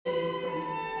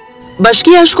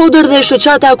Bashkia Shkodër dhe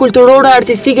shoqata kulturore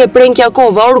artistike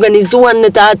Prenjakova organizuan në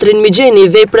teatrin Mbremje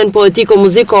veprën Poetiko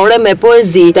Muzikore me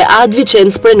poezi të Ad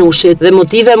Vicenc Prenushit dhe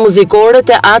motive muzikore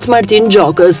të At Martin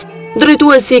Gjokës.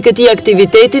 Drejtuesi i këtij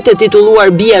aktiviteti të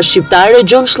titulluar Bija Shqiptare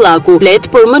Gjon Shllaku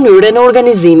flet për mënyrën e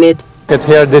organizimit.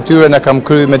 Këtë herë detyrën e kam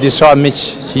kryer me disa miq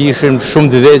që ishin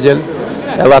shumë të vegjël,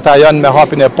 edhe ata janë me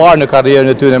hapin e parë në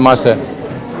karrierën e tyre mase.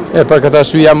 E për këtë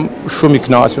arsye jam shumë i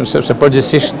kënaqur sepse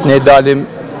përgjithsisht ne dalim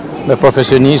me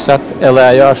profesionistat, edhe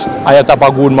ajo ta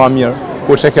paguën më mirë,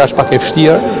 kurse kjo është pak e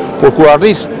vështirë, por kur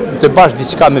arrish të bash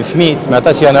diçka me fëmijët, me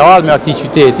ata që janë ardhur me këtij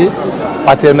qyteti,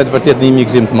 atëherë me të vërtetë një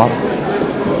gëzim të madh.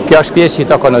 Kjo është pjesë që i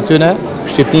takon atyne,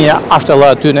 Shqipnia është edhe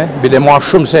atyne, bile më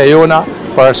shumë se e jona,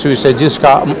 për arsye se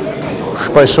gjithçka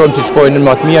shpresojmë që shkojnë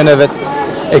më të mirën e vet,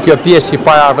 e kjo pjesë që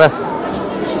para rreth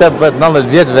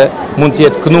 80-90 vjetëve mund të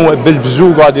jetë kënu e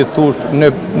belbëzu gati në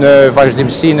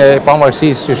vazhdimsinë e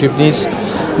pavarësisë së Shqipnisë,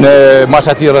 në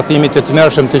masati rrëthimit të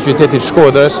tmerrshëm të qytetit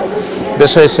Shkodrës.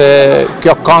 Besoj se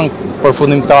kjo këngë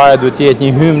përfundimtare duhet të jetë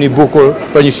një hymn i bukur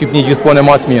për një Shqipni gjithmonë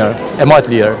më të mirë, e më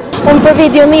të lirë. Unë për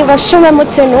videon iva shumë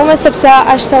emocionume sepse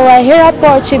është edhe hera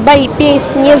parë që bëj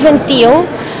pjesë një ventil,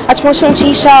 aq më shumë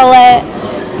që isha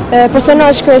edhe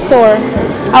personazh kryesor,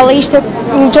 ale ishte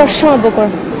një gjë shumë e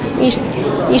bukur.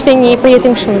 Ishte një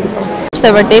përjetim shumë i bukur.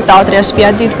 Ishte vërtet teatri është shtëpia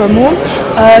e dytë për mua.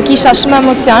 Kisha shumë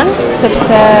emocion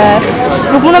sepse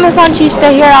nuk mundem të thënë që ishte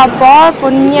hera e parë,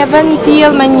 por një vend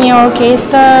tillë me një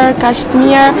orkestër kaq të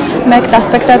mirë, me këta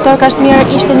spektator kaq të mirë,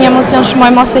 ishte një emocion shumë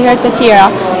më se herët e tjera.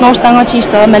 Ndoshta nga që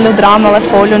ishte edhe melodrama dhe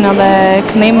folun edhe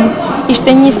kënim,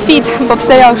 ishte një sfidë, po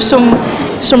pse jo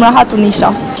shumë rahat unë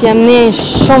isha. Jam një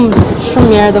shumë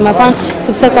mirë, domethënë,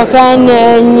 sepse ka qenë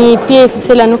një pjesë e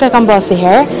cila nuk e kam bërë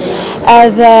asnjëherë.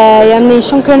 Edhe jam një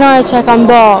shumë krenare që e kam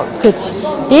bë këtë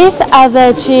pjesë, edhe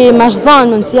që më është dhënë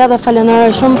mundësia dhe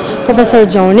falenderoj shumë profesor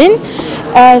Gjonin,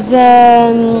 edhe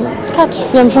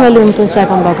jam shumë e lumtur që e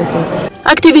kam bë këtë pjesë.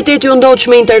 Aktiviteti u ndoq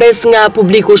me interes nga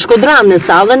publiku shkodran në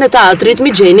sallën e teatrit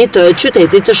Mbremje të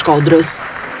qytetit të Shkodrës.